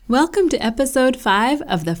Welcome to episode 5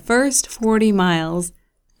 of the first 40 miles.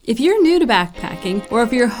 If you're new to backpacking, or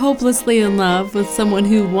if you're hopelessly in love with someone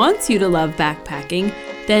who wants you to love backpacking,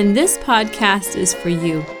 then this podcast is for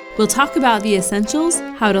you. We'll talk about the essentials,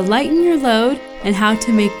 how to lighten your load, and how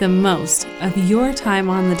to make the most of your time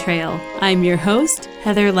on the trail. I'm your host,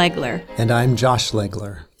 Heather Legler. And I'm Josh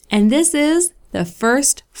Legler. And this is the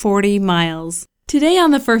first 40 miles. Today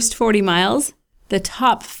on the first 40 miles, the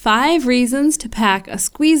top 5 reasons to pack a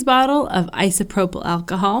squeeze bottle of isopropyl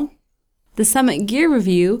alcohol. The Summit Gear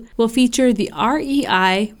Review will feature the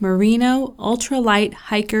REI Merino Ultralight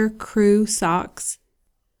Hiker Crew Socks.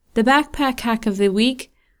 The Backpack Hack of the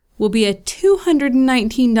Week will be a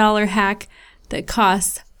 $219 hack that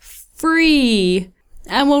costs free.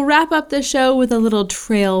 And we'll wrap up the show with a little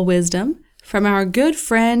trail wisdom from our good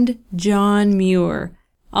friend John Muir.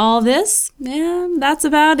 All this, that's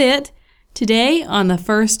about it. Today on the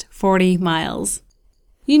first 40 miles.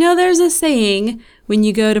 You know, there's a saying when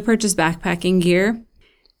you go to purchase backpacking gear: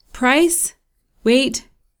 price, weight,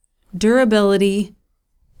 durability,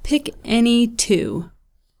 pick any 2.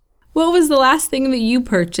 What was the last thing that you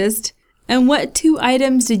purchased, and what 2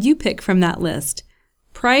 items did you pick from that list?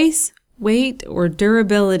 Price, weight, or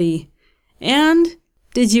durability? And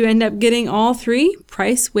did you end up getting all 3,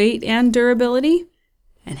 price, weight, and durability?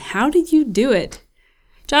 And how did you do it?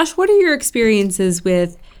 Josh, what are your experiences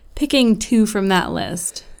with picking 2 from that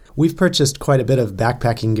list? We've purchased quite a bit of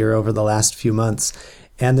backpacking gear over the last few months,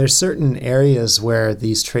 and there's certain areas where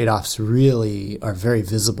these trade-offs really are very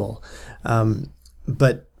visible.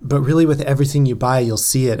 But really with everything you buy, you'll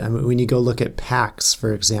see it. I mean, when you go look at packs,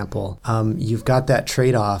 for example, you've got that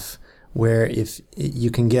trade-off where if you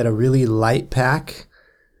can get a really light pack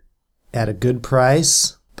at a good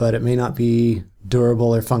price, but it may not be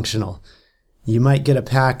durable or functional. You might get a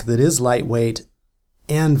pack that is lightweight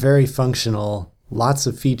and very functional, lots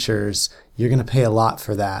of features. You're going to pay a lot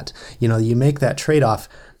for that. You know, you make that trade-off.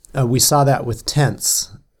 We saw that with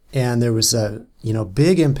tents, and there was a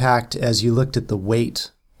big impact as you looked at the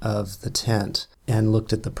weight of the tent and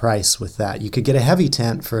looked at the price with that. You could get a heavy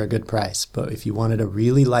tent for a good price, but if you wanted a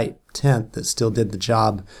really light tent that still did the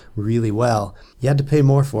job really well, you had to pay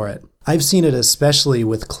more for it. I've seen it especially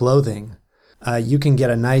with clothing. You can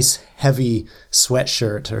get a nice heavy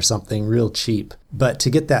sweatshirt or something real cheap, but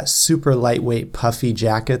to get that super lightweight puffy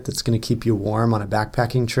jacket that's going to keep you warm on a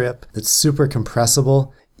backpacking trip, that's super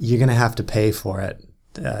compressible, you're going to have to pay for it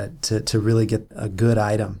to really get a good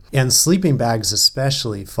item. And sleeping bags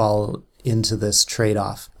especially fall into this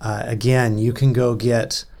trade-off. Again, you can go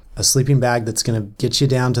get a sleeping bag that's going to get you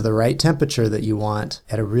down to the right temperature that you want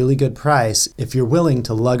at a really good price if you're willing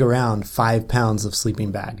to lug around 5 pounds of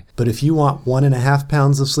sleeping bag. But if you want 1.5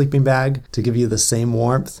 pounds of sleeping bag to give you the same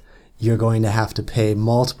warmth, you're going to have to pay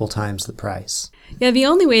multiple times the price. Yeah, the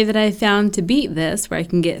only way that I've found to beat this, where I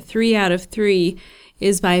can get 3 out of 3,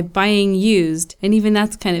 is by buying used, and even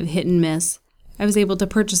that's kind of hit and miss. I was able to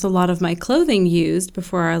purchase a lot of my clothing used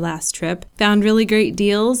before our last trip. Found really great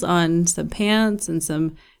deals on some pants and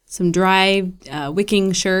some dry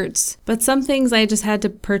wicking shirts, but some things I just had to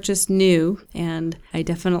purchase new, and I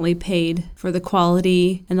definitely paid for the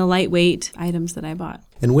quality and the lightweight items that I bought.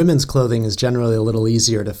 And women's clothing is generally a little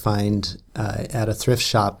easier to find at a thrift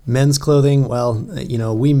shop. Men's clothing, well,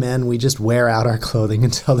 we men, we just wear out our clothing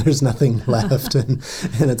until there's nothing left, and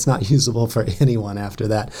it's not usable for anyone after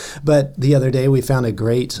that. But the other day we found a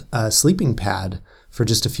great sleeping pad for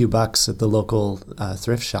just a few bucks at the local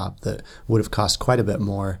thrift shop that would have cost quite a bit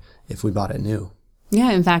more if we bought it new.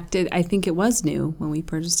 Yeah, in fact, I think it was new when we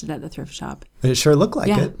purchased it at the thrift shop. It sure looked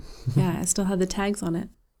like it. Yeah, I still had the tags on it.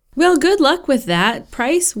 Well, good luck with that.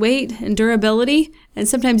 Price, weight, and durability. And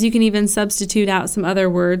sometimes you can even substitute out some other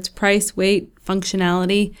words: price, weight,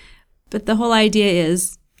 functionality. But the whole idea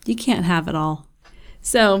is you can't have it all.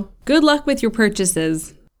 So good luck with your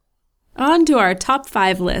purchases. On to our top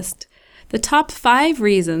 5 list. The top 5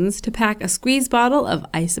 reasons to pack a squeeze bottle of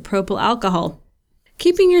isopropyl alcohol.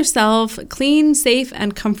 Keeping yourself clean, safe,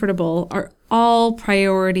 and comfortable are all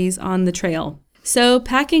priorities on the trail. So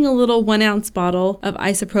packing a little 1-ounce bottle of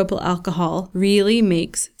isopropyl alcohol really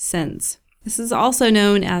makes sense. This is also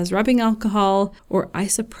known as rubbing alcohol or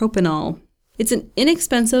isopropanol. It's an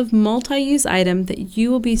inexpensive multi-use item that you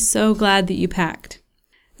will be so glad that you packed.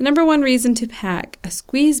 The number 1 reason to pack a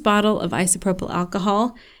squeeze bottle of isopropyl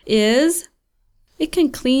alcohol is it can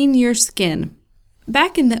clean your skin.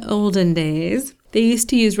 Back in the olden days, they used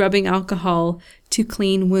to use rubbing alcohol to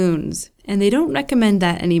clean wounds, and they don't recommend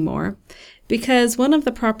that anymore because one of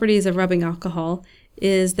the properties of rubbing alcohol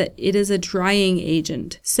is that it is a drying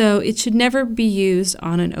agent, so it should never be used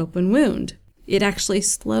on an open wound. it actually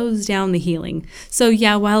slows down the healing. So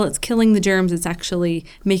yeah, while it's killing the germs, it's actually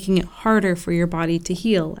making it harder for your body to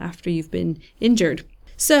heal after you've been injured.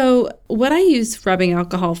 So what I use rubbing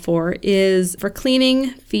alcohol for is for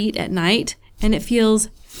cleaning feet at night, and it feels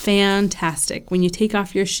fantastic when you take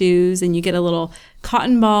off your shoes and you get a little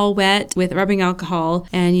cotton ball wet with rubbing alcohol,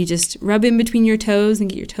 and you just rub in between your toes and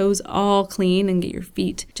get your toes all clean and get your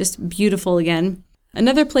feet just beautiful again.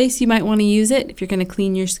 Another place you might want to use it if you're going to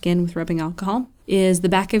clean your skin with rubbing alcohol is the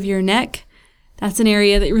back of your neck. That's an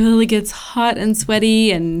area that really gets hot and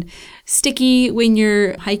sweaty and sticky when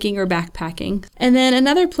you're hiking or backpacking. And then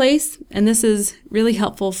another place, and this is really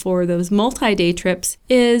helpful for those multi-day trips,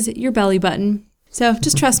 is your belly button. So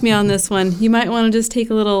just trust me on this one. You might want to just take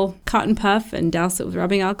a little cotton puff and douse it with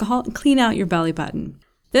rubbing alcohol and clean out your belly button.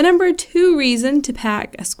 The number 2 reason to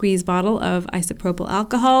pack a squeeze bottle of isopropyl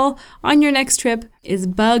alcohol on your next trip is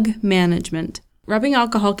bug management. Rubbing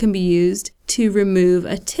alcohol can be used to remove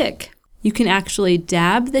a tick. You can actually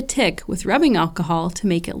dab the tick with rubbing alcohol to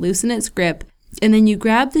make it loosen its grip, and then you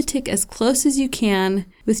grab the tick as close as you can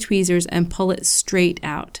with tweezers and pull it straight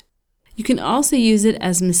out. You can also use it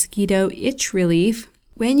as mosquito itch relief.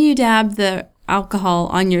 When you dab the alcohol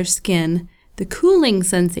on your skin, the cooling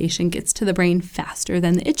sensation gets to the brain faster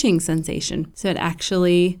than the itching sensation, so it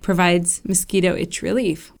actually provides mosquito itch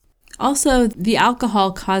relief. Also, the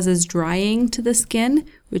alcohol causes drying to the skin,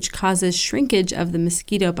 which causes shrinkage of the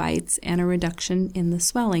mosquito bites and a reduction in the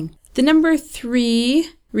swelling. The number 3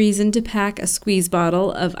 reason to pack a squeeze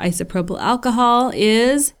bottle of isopropyl alcohol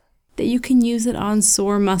is that you can use it on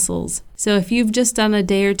sore muscles. So if you've just done a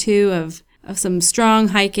day or two of some strong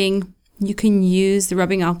hiking, you can use the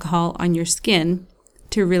rubbing alcohol on your skin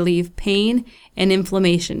to relieve pain and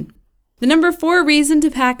inflammation. The number 4 reason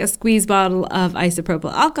to pack a squeeze bottle of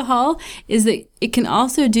isopropyl alcohol is that it can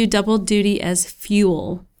also do double duty as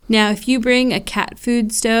fuel. Now, if you bring a cat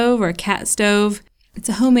food stove or a cat stove, it's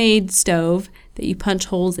a homemade stove that you punch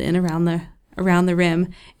holes in around the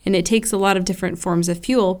rim, and it takes a lot of different forms of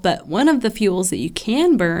fuel, but one of the fuels that you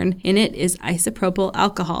can burn in it is isopropyl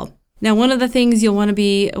alcohol. Now, one of the things you'll want to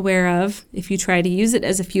be aware of if you try to use it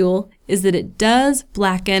as a fuel is that it does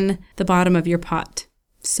blacken the bottom of your pot.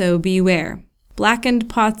 So beware. Blackened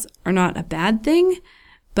pots are not a bad thing,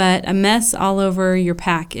 but a mess all over your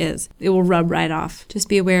pack is. It will rub right off. Just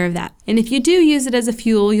be aware of that. And if you do use it as a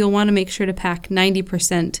fuel, you'll want to make sure to pack 90%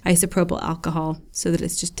 isopropyl alcohol so that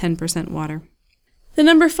it's just 10% water. The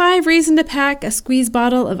number 5 reason to pack a squeeze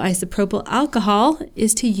bottle of isopropyl alcohol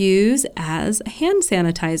is to use as a hand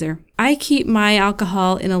sanitizer. I keep my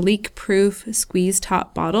alcohol in a leak-proof squeeze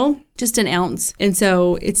top bottle, just an ounce, and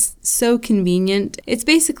so it's so convenient. It's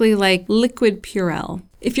basically like liquid Purell.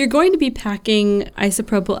 If you're going to be packing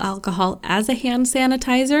isopropyl alcohol as a hand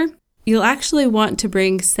sanitizer, you'll actually want to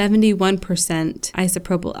bring 71%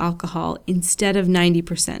 isopropyl alcohol instead of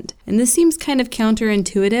 90%. And this seems kind of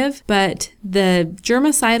counterintuitive, but the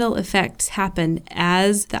germicidal effects happen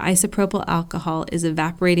as the isopropyl alcohol is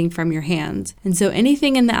evaporating from your hands. And so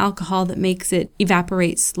anything in the alcohol that makes it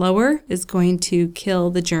evaporate slower is going to kill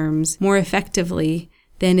the germs more effectively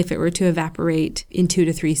than if it were to evaporate in 2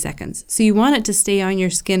 to 3 seconds. So you want it to stay on your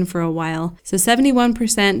skin for a while. So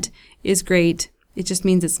 71% is great. It just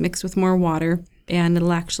means it's mixed with more water, and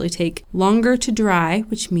it'll actually take longer to dry,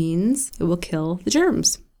 which means it will kill the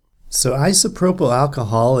germs. So isopropyl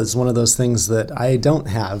alcohol is one of those things that I don't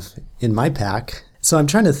have in my pack. So I'm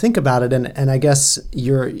trying to think about it, and I guess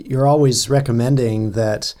you're always recommending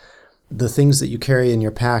that the things that you carry in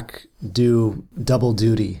your pack do double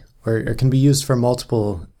duty or can be used for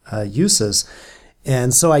multiple uses.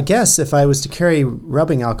 And so I guess if I was to carry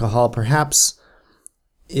rubbing alcohol, perhaps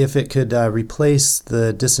if it could replace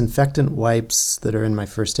the disinfectant wipes that are in my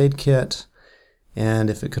first aid kit, and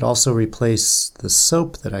if it could also replace the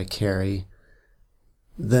soap that I carry,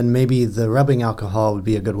 then maybe the rubbing alcohol would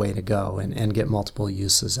be a good way to go and get multiple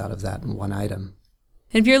uses out of that in one item.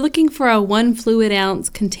 If you're looking for a 1 fluid ounce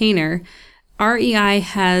container, REI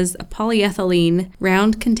has a polyethylene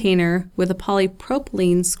round container with a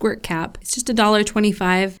polypropylene squirt cap. It's just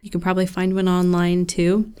 $1.25. You can probably find one online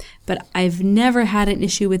too, but I've never had an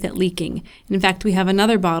issue with it leaking. In fact, we have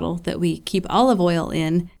another bottle that we keep olive oil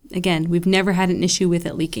in. Again, we've never had an issue with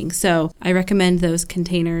it leaking, so I recommend those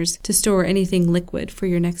containers to store anything liquid for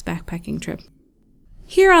your next backpacking trip.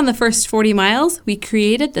 Here on the first 40 miles, we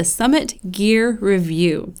created the Summit Gear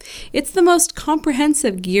Review. It's the most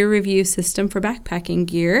comprehensive gear review system for backpacking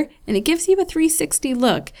gear, and it gives you a 360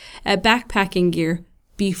 look at backpacking gear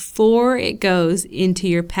before it goes into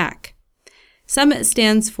your pack. Summit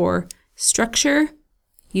stands for structure,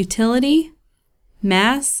 utility,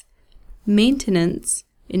 mass, maintenance,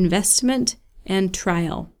 investment, and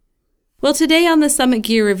trial. Well, today on the Summit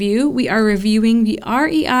Gear Review, we are reviewing the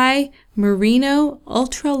REI Merino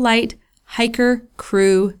Ultralight Hiker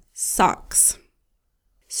Crew Socks.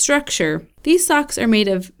 Structure. These socks are made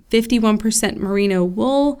of 51% merino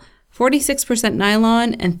wool, 46%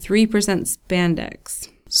 nylon, and 3% spandex.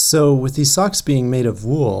 So with these socks being made of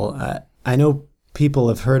wool, I know people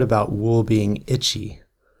have heard about wool being itchy.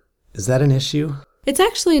 Is that an issue? It's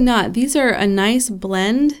actually not. These are a nice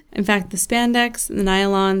blend. In fact, the spandex and the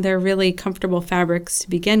nylon, they're really comfortable fabrics to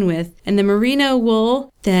begin with. And the merino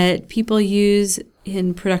wool that people use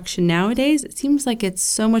in production nowadays, it seems like it's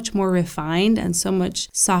so much more refined and so much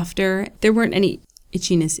softer. There weren't any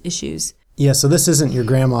itchiness issues. Yeah, so this isn't your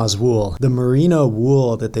grandma's wool. The merino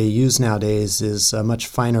wool that they use nowadays is a much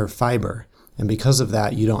finer fiber. And because of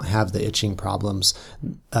that, you don't have the itching problems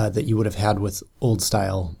that you would have had with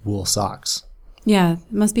old-style wool socks. Yeah,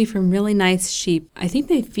 it must be from really nice sheep. I think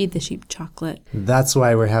they feed the sheep chocolate. That's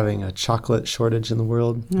why we're having a chocolate shortage in the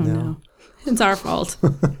world. Oh, no. It's our fault.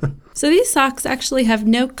 So these socks actually have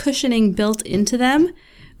no cushioning built into them,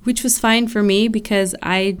 which was fine for me because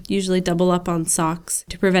I usually double up on socks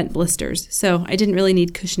to prevent blisters. So I didn't really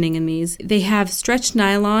need cushioning in these. They have stretched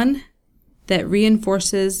nylon that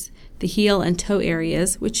reinforces the heel and toe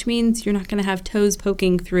areas, which means you're not going to have toes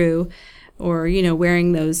poking through or,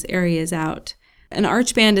 wearing those areas out. An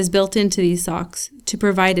arch band is built into these socks to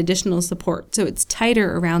provide additional support, so it's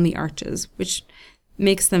tighter around the arches, which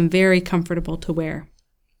makes them very comfortable to wear.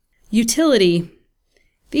 Utility.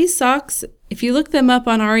 These socks, if you look them up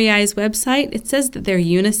on REI's website, it says that they're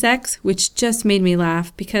unisex, which just made me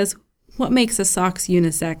laugh because what makes a socks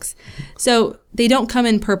unisex? So they don't come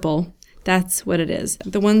in purple. That's what it is.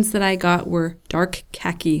 The ones that I got were dark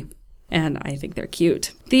khaki, and I think they're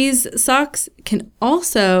cute. These socks can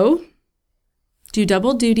also do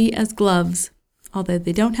double duty as gloves, although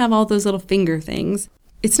they don't have all those little finger things.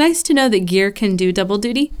 It's nice to know that gear can do double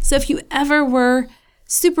duty. So if you ever were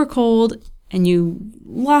super cold and you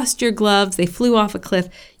lost your gloves, they flew off a cliff,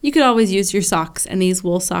 you could always use your socks, and these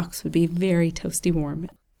wool socks would be very toasty warm.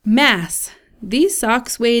 Mass. These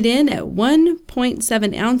socks weighed in at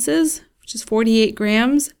 1.7 ounces, which is 48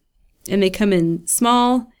 grams, and they come in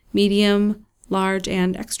small, medium, large,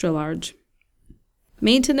 and extra large.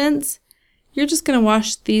 Maintenance. You're just going to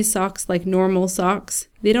wash these socks like normal socks.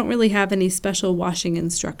 They don't really have any special washing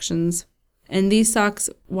instructions. And these socks,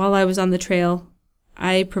 while I was on the trail,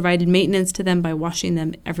 I provided maintenance to them by washing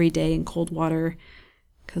them every day in cold water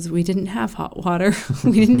because we didn't have hot water.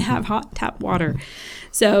 We didn't have hot tap water.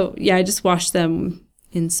 So yeah, I just washed them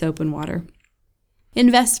in soap and water.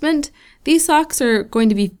 Investment. These socks are going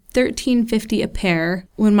to be $13.50 a pair.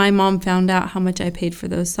 When my mom found out how much I paid for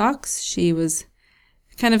those socks, she was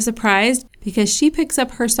kind of surprised because she picks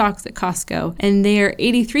up her socks at Costco and they are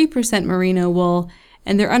 83% merino wool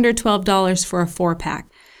and they're under $12 for a 4-pack.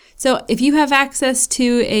 So if you have access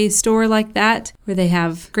to a store like that where they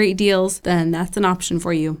have great deals, then that's an option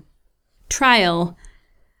for you. Trial.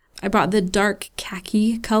 I bought the dark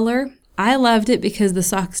khaki color. I loved it because the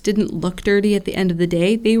socks didn't look dirty at the end of the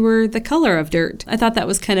day. They were the color of dirt. I thought that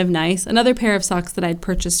was kind of nice. Another pair of socks that I'd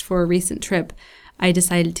purchased for a recent trip, I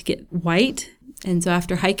decided to get white. And so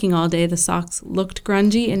after hiking all day, the socks looked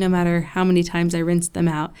grungy, and no matter how many times I rinsed them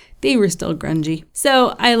out, they were still grungy.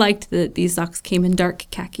 So I liked that these socks came in dark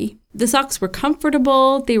khaki. The socks were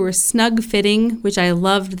comfortable, they were snug fitting, which I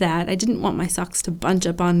loved that. I didn't want my socks to bunch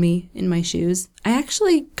up on me in my shoes. I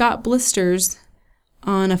actually got blisters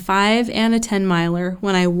on a 5 and a 10 miler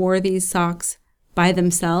when I wore these socks by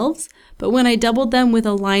themselves, but when I doubled them with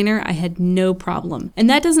a liner, I had no problem. And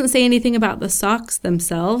that doesn't say anything about the socks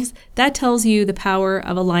themselves. That tells you the power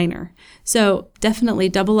of a liner. So definitely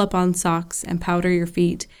double up on socks and powder your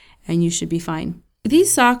feet, and you should be fine.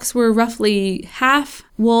 These socks were roughly half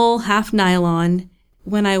wool, half nylon.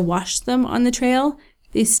 When I washed them on the trail,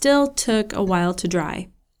 they still took a while to dry.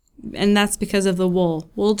 And that's because of the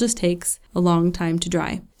wool. Wool just takes a long time to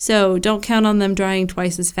dry. So don't count on them drying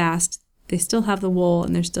twice as fast. They still have the wool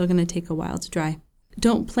and they're still going to take a while to dry.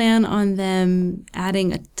 Don't plan on them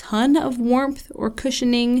adding a ton of warmth or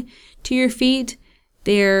cushioning to your feet.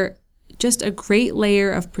 They're just a great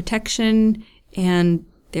layer of protection and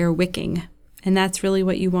they're wicking. And that's really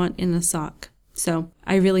what you want in a sock. So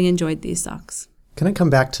I really enjoyed these socks. Can I come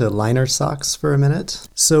back to liner socks for a minute?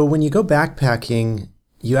 So when you go backpacking,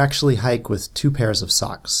 you actually hike with 2 pairs of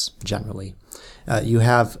socks, generally. You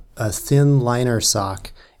have a thin liner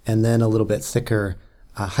sock and then a little bit thicker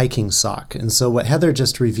a hiking sock. And so what Heather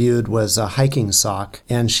just reviewed was a hiking sock,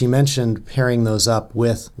 and she mentioned pairing those up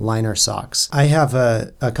with liner socks. I have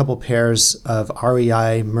a couple pairs of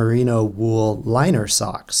REI merino wool liner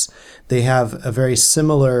socks. They have a very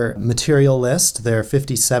similar material list. They're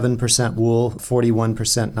 57% wool,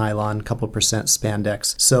 41% nylon, couple percent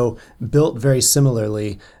spandex. So built very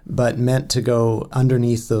similarly, but meant to go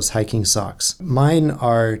underneath those hiking socks. Mine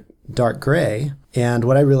are dark gray, and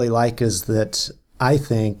what I really like is that I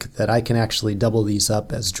think that I can actually double these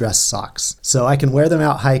up as dress socks. So I can wear them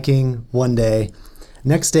out hiking one day.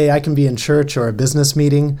 Next day I can be in church or a business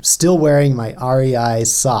meeting, still wearing my REI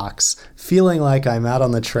socks, feeling like I'm out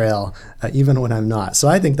on the trail, even when I'm not. So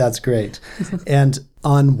I think that's great. And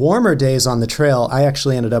on warmer days on the trail, I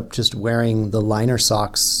actually ended up just wearing the liner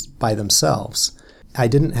socks by themselves. I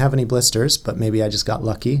didn't have any blisters, but maybe I just got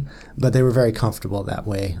lucky. But they were very comfortable that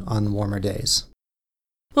way on warmer days.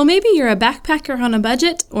 Well, maybe you're a backpacker on a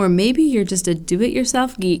budget, or maybe you're just a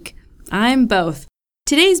do-it-yourself geek. I'm both.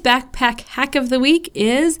 Today's backpack hack of the week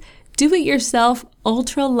is do-it-yourself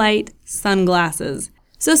ultralight sunglasses.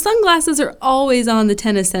 So sunglasses are always on the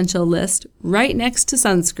 10 essential list, right next to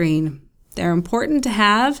sunscreen. They're important to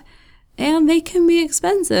have, and they can be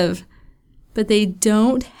expensive, but they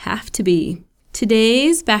don't have to be.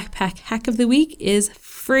 Today's backpack hack of the week is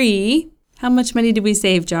free. How much money did we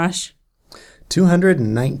save, Josh?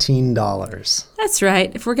 $219. That's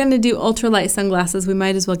right. If we're going to do ultralight sunglasses, we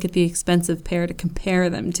might as well get the expensive pair to compare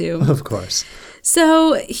them to. Of course.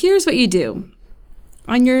 So here's what you do.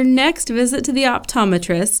 On your next visit to the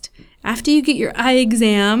optometrist, after you get your eye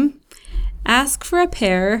exam, ask for a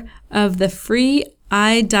pair of the free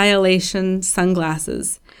eye dilation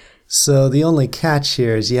sunglasses. So the only catch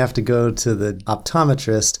here is you have to go to the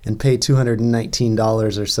optometrist and pay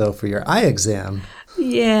 $219 or so for your eye exam.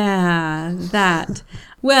 Yeah, that.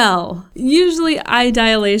 Well, usually eye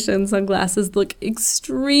dilation sunglasses look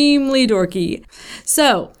extremely dorky.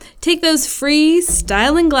 So take those free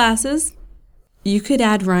styling glasses. You could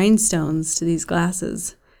add rhinestones to these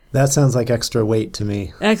glasses. That sounds like extra weight to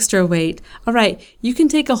me. Extra weight. All right, you can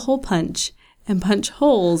take a hole punch and punch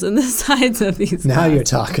holes in the sides of these Now glasses. you're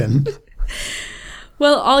talking.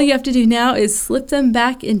 Well, all you have to do now is slip them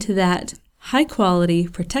back into that high-quality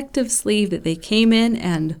protective sleeve that they came in,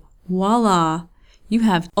 and voila, you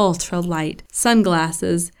have ultra-light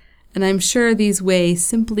sunglasses, and I'm sure these weigh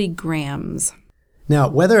simply grams. Now,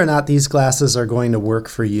 whether or not these glasses are going to work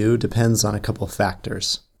for you depends on a couple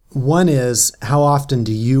factors. One is, how often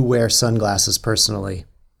do you wear sunglasses personally?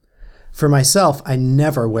 For myself, I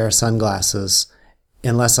never wear sunglasses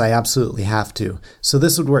unless I absolutely have to. So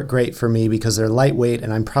this would work great for me because they're lightweight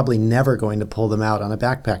and I'm probably never going to pull them out on a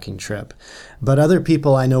backpacking trip. But other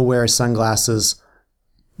people I know wear sunglasses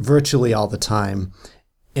virtually all the time,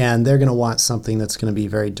 and they're going to want something that's going to be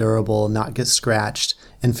very durable, not get scratched,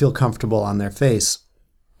 and feel comfortable on their face.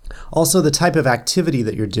 Also, the type of activity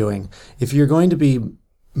that you're doing. If you're going to be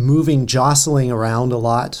moving, jostling around a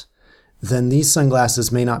lot, then these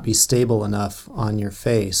sunglasses may not be stable enough on your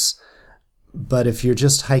face. But if you're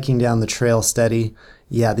just hiking down the trail steady,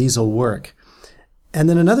 yeah, these will work. And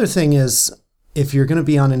then another thing is, if you're going to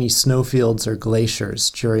be on any snowfields or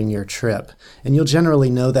glaciers during your trip, and you'll generally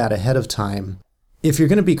know that ahead of time, if you're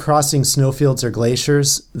going to be crossing snowfields or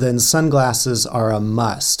glaciers, then sunglasses are a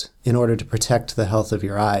must in order to protect the health of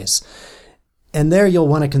your eyes. And there you'll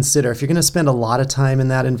want to consider, if you're going to spend a lot of time in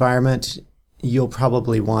that environment, you'll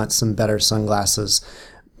probably want some better sunglasses.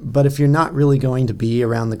 But if you're not really going to be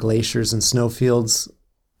around the glaciers and snowfields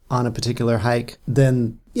on a particular hike,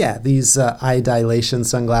 then yeah, these eye dilation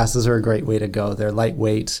sunglasses are a great way to go. They're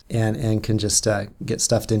lightweight and can just get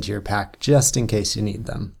stuffed into your pack just in case you need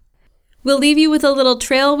them. We'll leave you with a little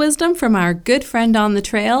trail wisdom from our good friend on the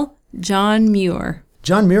trail, John Muir.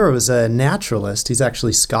 John Muir was a naturalist. He's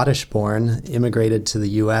actually Scottish-born, immigrated to the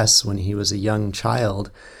U.S. when he was a young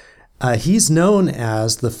child. He's known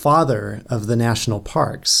as the father of the national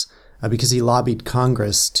parks because he lobbied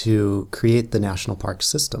Congress to create the national park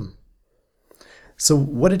system. So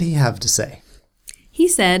what did he have to say? He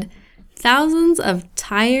said, thousands of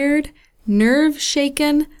tired,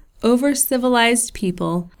 nerve-shaken, over-civilized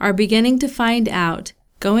people are beginning to find out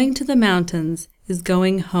going to the mountains is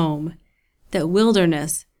going home, that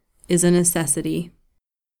wilderness is a necessity.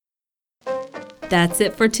 That's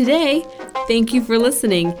it for today. Thank you for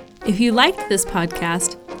listening. If you liked this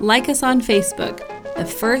podcast, like us on Facebook, The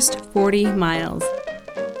First 40 Miles.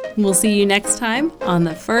 We'll see you next time on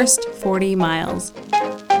The First 40 Miles.